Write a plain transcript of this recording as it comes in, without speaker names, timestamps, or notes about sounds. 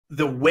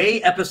the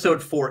way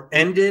episode 4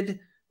 ended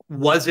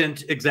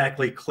wasn't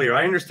exactly clear.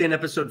 I understand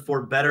episode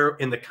 4 better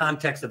in the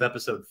context of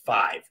episode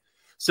 5.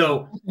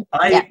 So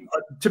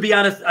to be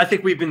honest, I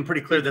think we've been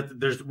pretty clear that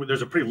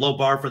there's a pretty low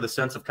bar for the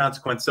sense of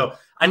consequence. So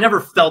I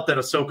never felt that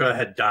Ahsoka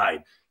had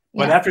died.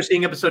 But after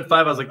seeing episode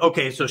 5, I was like,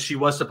 okay, so she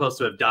was supposed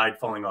to have died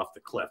falling off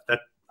the cliff. That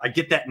I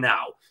get that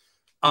now.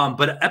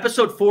 But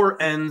episode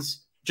 4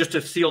 ends, just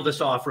to seal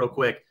this off real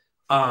quick,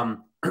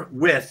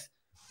 with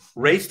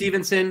Ray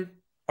Stevenson,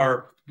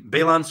 or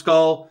Baylan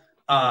Skull,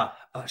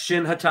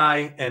 Shin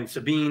Hatai, and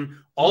Sabine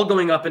all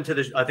going up into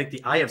the, I think,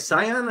 the Eye of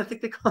Sion, I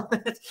think they call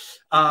it.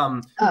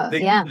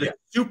 The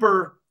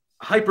super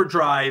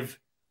hyperdrive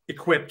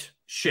equipped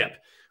ship,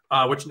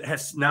 which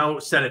has now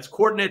set its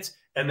coordinates,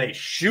 and they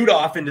shoot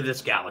off into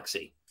this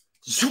galaxy.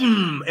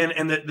 Zoom!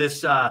 And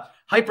this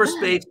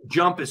hyperspace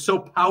jump is so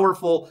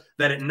powerful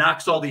that it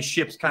knocks all these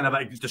ships, kind of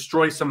like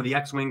destroys some of the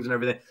X-Wings and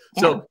everything.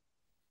 Yeah. So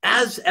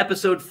as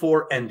episode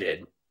 4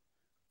 ended,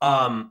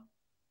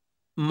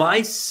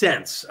 my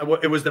sense,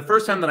 it was the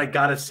first time that I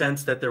got a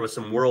sense that there was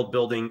some world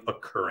building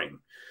occurring,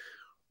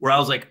 where I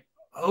was like,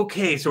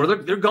 okay, so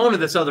they're going to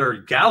this other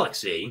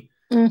galaxy.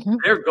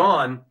 They're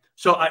gone.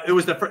 So it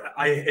was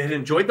I had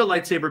enjoyed the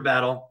lightsaber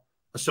battle.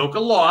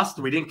 Ahsoka lost.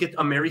 We didn't get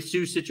a Mary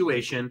Sue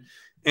situation.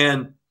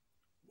 And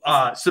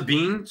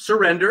Sabine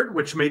surrendered,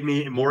 which made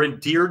me more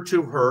endeared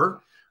to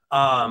her.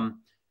 And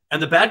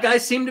the bad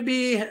guys seemed to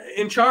be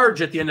in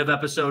charge at the end of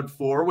episode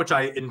 4, which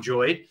I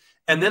enjoyed.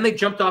 And then they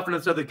jumped off into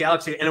this other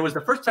galaxy, and it was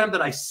the first time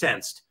that I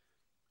sensed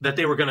that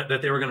they were gonna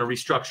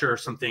restructure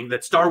something,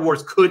 that Star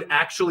Wars could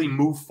actually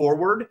move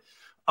forward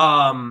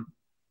in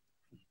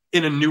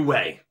a new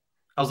way.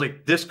 I was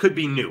like, this could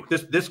be new.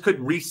 This could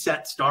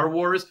reset Star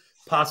Wars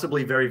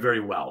possibly very, very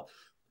well.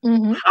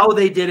 How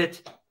they did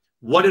it,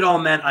 what it all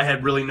meant, I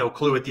had really no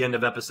clue at the end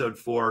of episode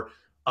 4.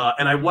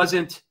 And I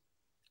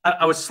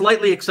was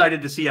slightly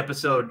excited to see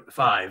episode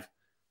 5,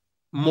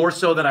 more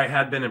so than I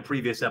had been in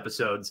previous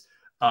episodes.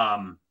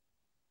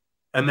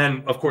 And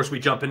then, of course, we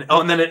jump in.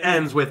 Oh, and then it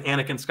ends with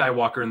Anakin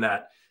Skywalker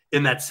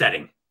in that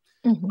setting.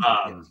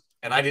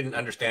 And I didn't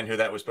understand who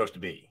that was supposed to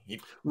be.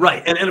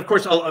 Right. And of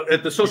course,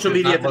 at the social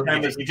media at the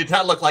time, he did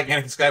not look like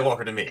Anakin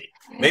Skywalker to me.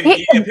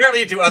 Maybe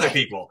apparently to other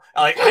people.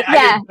 Like,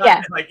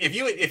 like if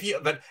you,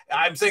 but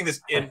I'm saying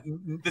this,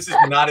 this is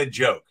not a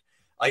joke.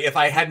 Like, if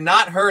I had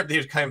not heard that he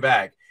was coming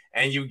back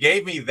and you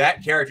gave me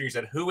that character, you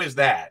said, who is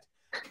that?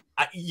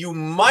 You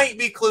might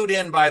be clued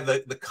in by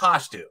the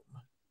costume,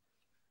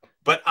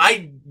 but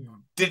I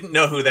didn't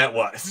know who that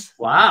was.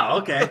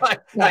 Was okay.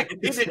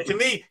 To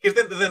me,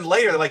 because then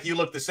later, like, you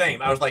look the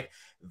same. I was like,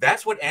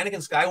 that's what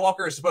Anakin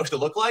Skywalker is supposed to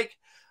look like.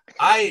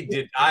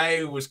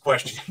 I was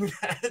questioning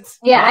that.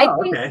 Yeah, I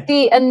think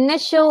the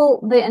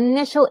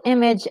initial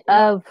image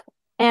of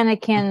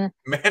Anakin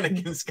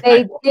Skywalker.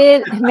 They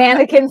did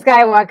Anakin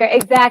Skywalker,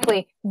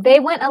 exactly.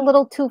 They went a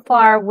little too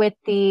far with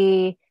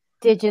the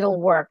digital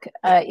work.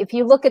 If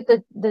you look at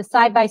the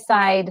side by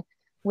side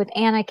with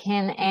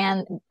Anakin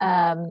and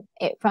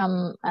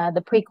from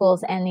the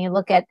prequels, and you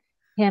look at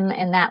him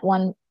in that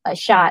one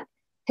shot,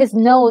 his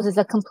nose is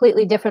a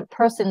completely different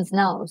person's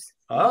nose.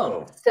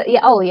 Oh. So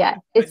yeah.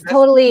 It's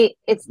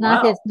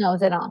not his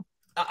nose at all.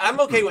 I'm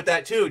okay with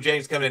that too.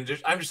 James coming in.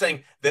 I'm just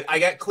saying that I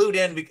got clued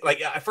in.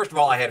 Like, first of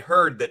all, I had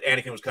heard that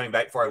Anakin was coming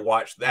back before I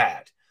watched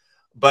that,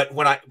 but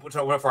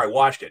before I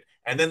watched it,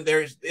 and then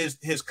there's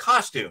his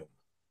costume.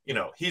 You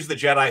know, he's the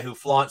Jedi who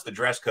flaunts the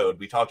dress code.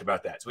 We talked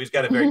about that. So he's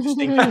got a very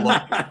distinctive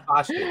look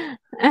costume.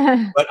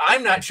 But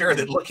I'm not sure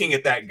that looking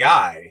at that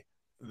guy,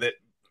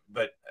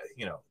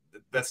 you know,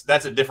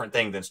 that's a different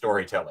thing than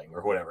storytelling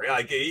or whatever.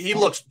 Like, he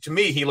looked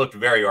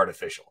very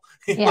artificial.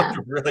 He looked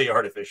really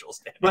artificial.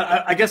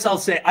 But I guess I'll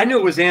say, I knew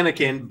it was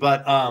Anakin,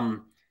 but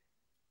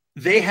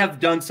they have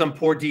done some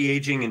poor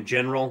de-aging in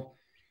general,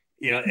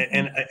 you know,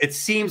 and it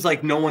seems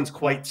like no one's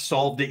quite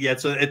solved it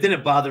yet. So it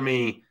didn't bother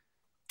me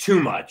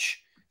too much.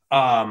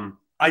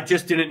 I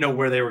just didn't know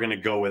where they were going to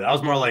go with it. I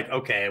was more like,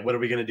 okay, what are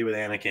we going to do with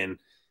Anakin?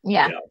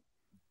 Yeah. You know,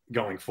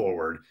 going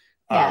forward.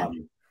 Yeah.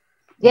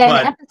 In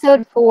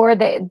episode 4,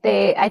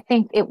 I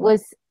think it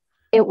was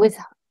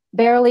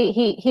barely,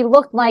 he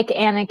looked like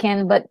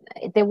Anakin, but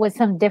there was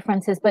some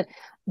differences. But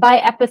by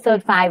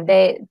episode 5,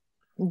 they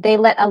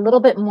let a little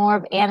bit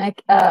more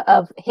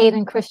of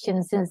Hayden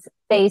Christensen's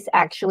face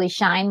actually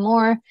shine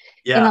more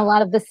in a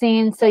lot of the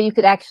scenes, so you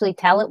could actually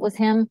tell it was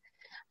him.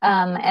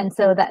 And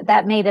so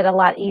that made it a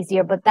lot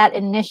easier. But that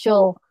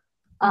initial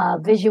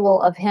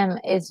visual of him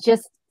is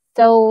just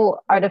so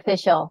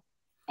artificial,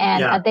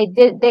 and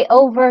they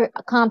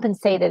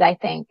overcompensated, I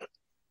think,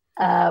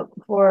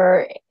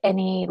 for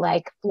any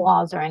like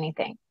flaws or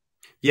anything.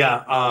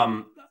 Yeah,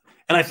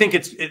 and I think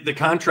the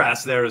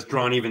contrast there is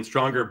drawn even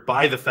stronger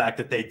by the fact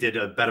that they did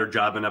a better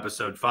job in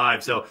episode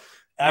 5. So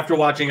after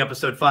watching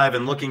episode 5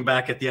 and looking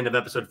back at the end of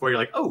episode 4, you're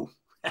like, oh.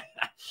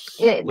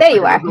 Yeah, there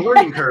you are. The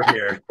learning curve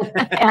here.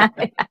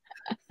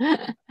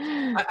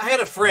 I had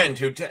a friend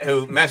who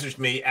messaged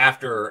me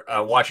after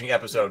watching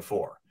episode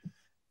 4,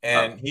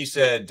 and he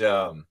said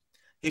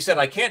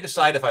I can't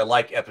decide if I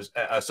like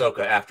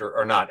Ahsoka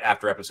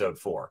after episode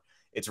 4.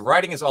 Its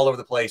writing is all over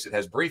the place. It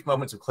has brief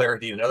moments of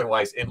clarity and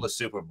otherwise endless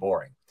soup of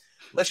boring.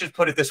 Let's just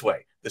put it this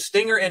way. The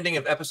stinger ending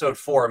of episode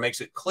 4 makes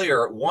it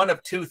clear one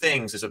of two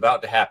things is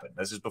about to happen.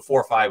 This is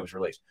before 5 was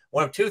released.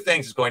 One of two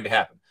things is going to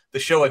happen. The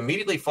show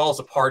immediately falls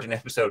apart in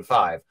episode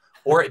 5,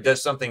 or it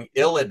does something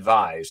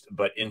ill-advised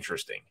but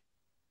interesting.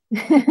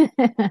 Well,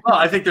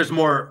 I think there's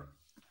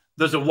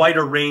a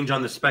wider range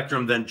on the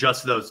spectrum than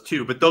just those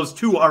two, but those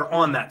two are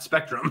on that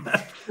spectrum.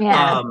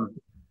 Yeah.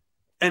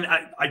 And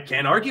I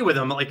can't argue with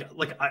them. Like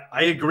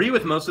I agree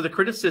with most of the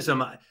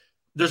criticism.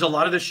 There's a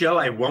lot of the show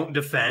I won't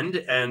defend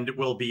and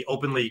will be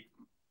openly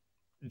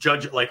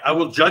judge. Like I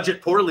will judge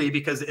it poorly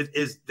because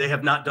they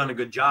have not done a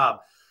good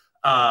job.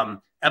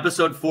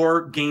 Episode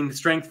 4 gained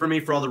strength for me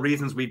for all the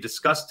reasons we've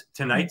discussed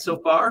tonight so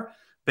far.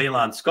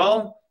 Balon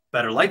Skull,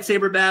 better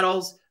lightsaber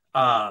battles,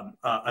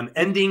 an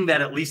ending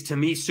that at least to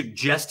me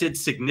suggested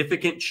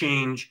significant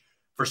change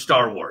for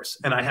Star Wars.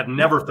 And I have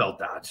never felt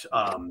that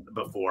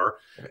before.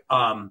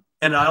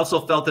 And I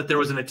also felt that there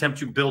was an attempt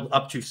to build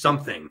up to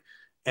something.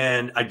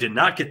 And I did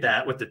not get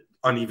that with the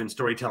uneven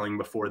storytelling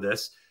before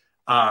this.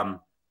 And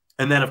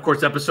then, of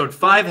course, episode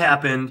 5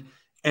 happened.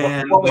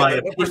 And my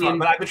opinion,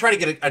 but I've been trying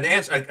to get an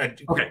answer,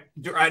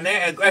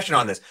 a question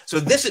on this. So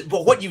this is,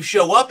 but what you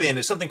show up in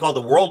is something called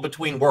the world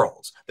between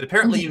worlds that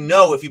apparently you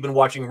know if you've been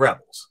watching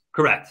Rebels.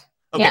 Correct.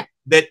 Okay. Yeah.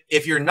 That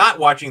if you're not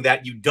watching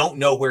that, you don't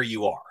know where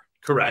you are.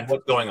 Correct. And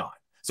what's going on.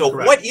 So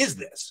what is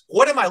this?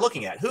 What am I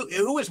looking at?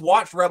 Who has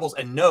watched Rebels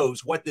and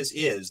knows what this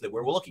is that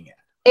we're looking at?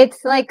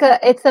 It's like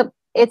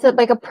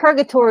like a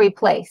purgatory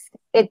place.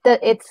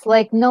 It's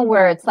like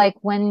nowhere. It's like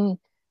when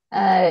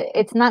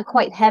it's not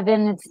quite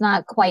heaven. It's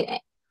not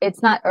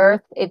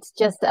earth. It's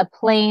just a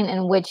plane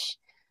in which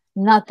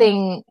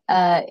nothing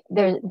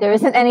there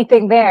isn't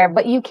anything there,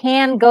 but you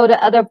can go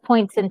to other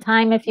points in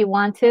time if you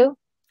want to.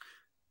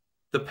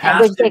 The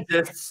past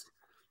exists.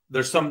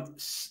 There's some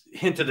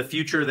hint of the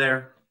future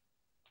there.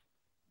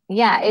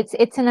 Yeah,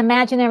 it's an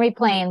imaginary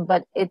plane,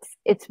 but it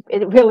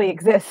really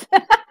exists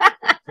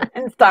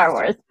in Star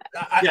Wars.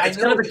 It's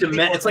kind of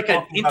it's like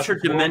an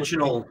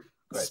interdimensional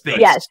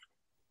space.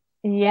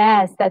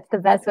 Yes, that's the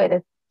best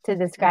way to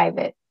describe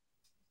it.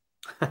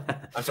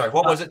 I'm sorry,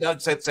 what was it,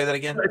 Doug? Say that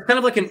again. It's kind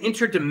of like an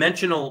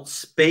interdimensional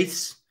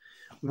space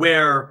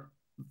where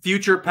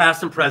future,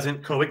 past, and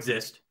present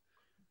coexist,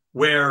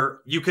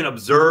 where you can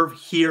observe,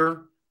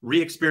 hear,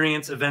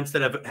 re-experience events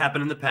that have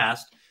happened in the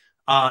past.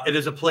 It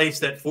is a place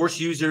that Force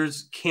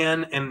users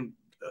can and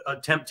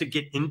attempt to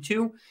get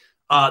into.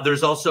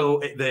 There's also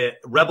the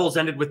Rebels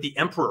ended with the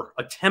Emperor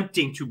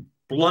attempting to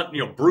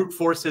brute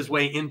force his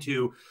way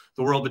into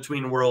the world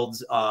between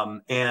worlds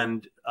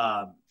and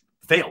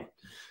failed,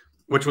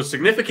 which was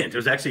significant. It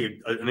was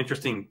actually an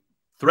interesting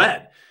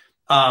thread.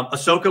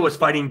 Ahsoka was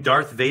fighting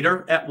Darth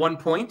Vader at one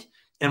point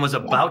and was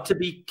about to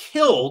be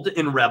killed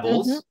in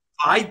Rebels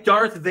by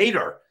Darth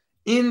Vader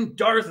in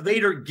Darth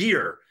Vader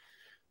gear.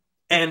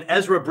 And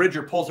Ezra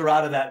Bridger pulls her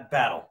out of that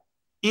battle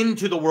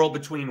into the world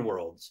between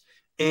worlds.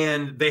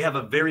 And they have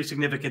a very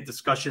significant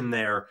discussion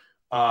there.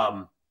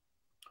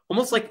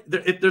 Almost like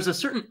there's a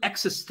certain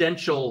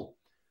existential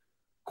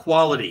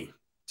quality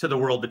to the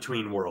world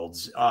between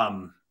worlds.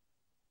 I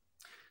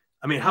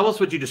mean, how else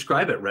would you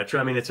describe it,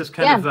 Retro? I mean, it's just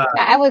kind of...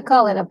 I would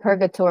call it a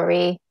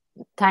purgatory,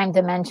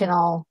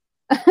 time-dimensional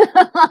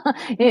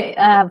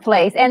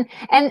place. And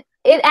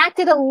it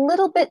acted a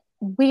little bit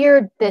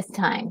weird this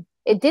time.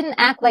 It didn't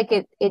act like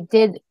it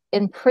did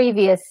in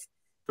previous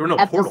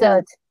episodes.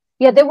 Portals.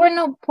 Yeah, there were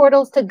no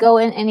portals to go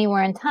in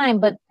anywhere in time,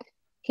 but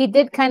he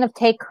did kind of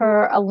take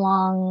her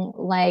along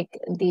like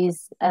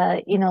these,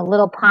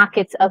 little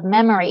pockets of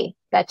memory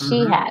that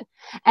she had.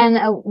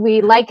 And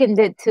we likened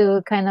it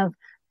to kind of,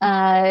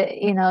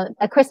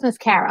 A Christmas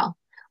Carol,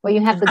 where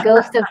you have the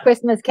ghost of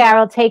Christmas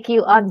Carol take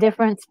you on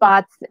different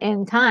spots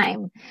in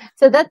time.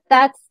 So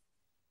that's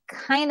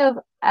kind of,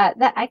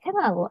 that I kind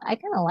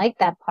of like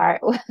that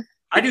part.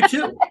 I do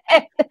too.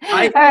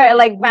 Or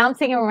like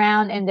bouncing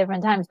around in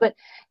different times. But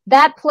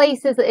that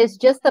place is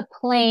just a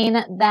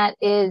plane that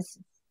is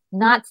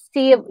not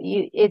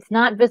it's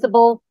not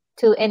visible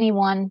to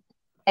anyone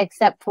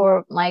except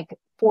for like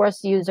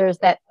Force users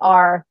that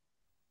are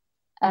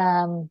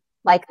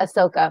like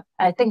Ahsoka.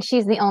 I think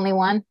she's the only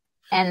one.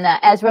 And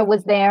Ezra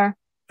was there.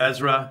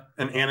 Ezra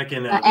and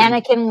Anakin.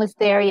 Anakin was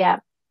there, yeah.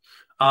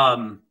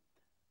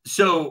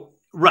 So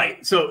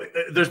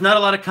there's not a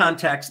lot of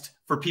context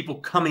for people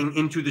coming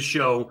into the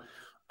show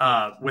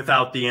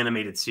without the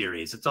animated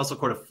series. It's also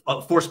called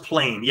a Force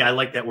plane. Yeah, I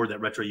like that word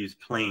that Retro used,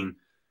 plane.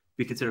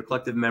 Be considered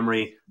collective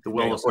memory, the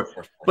will of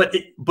Force.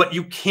 But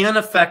you can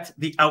affect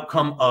the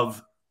outcome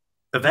of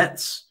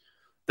events.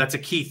 That's a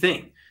key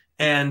thing.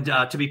 And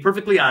to be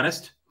perfectly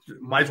honest,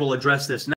 might as well address this now.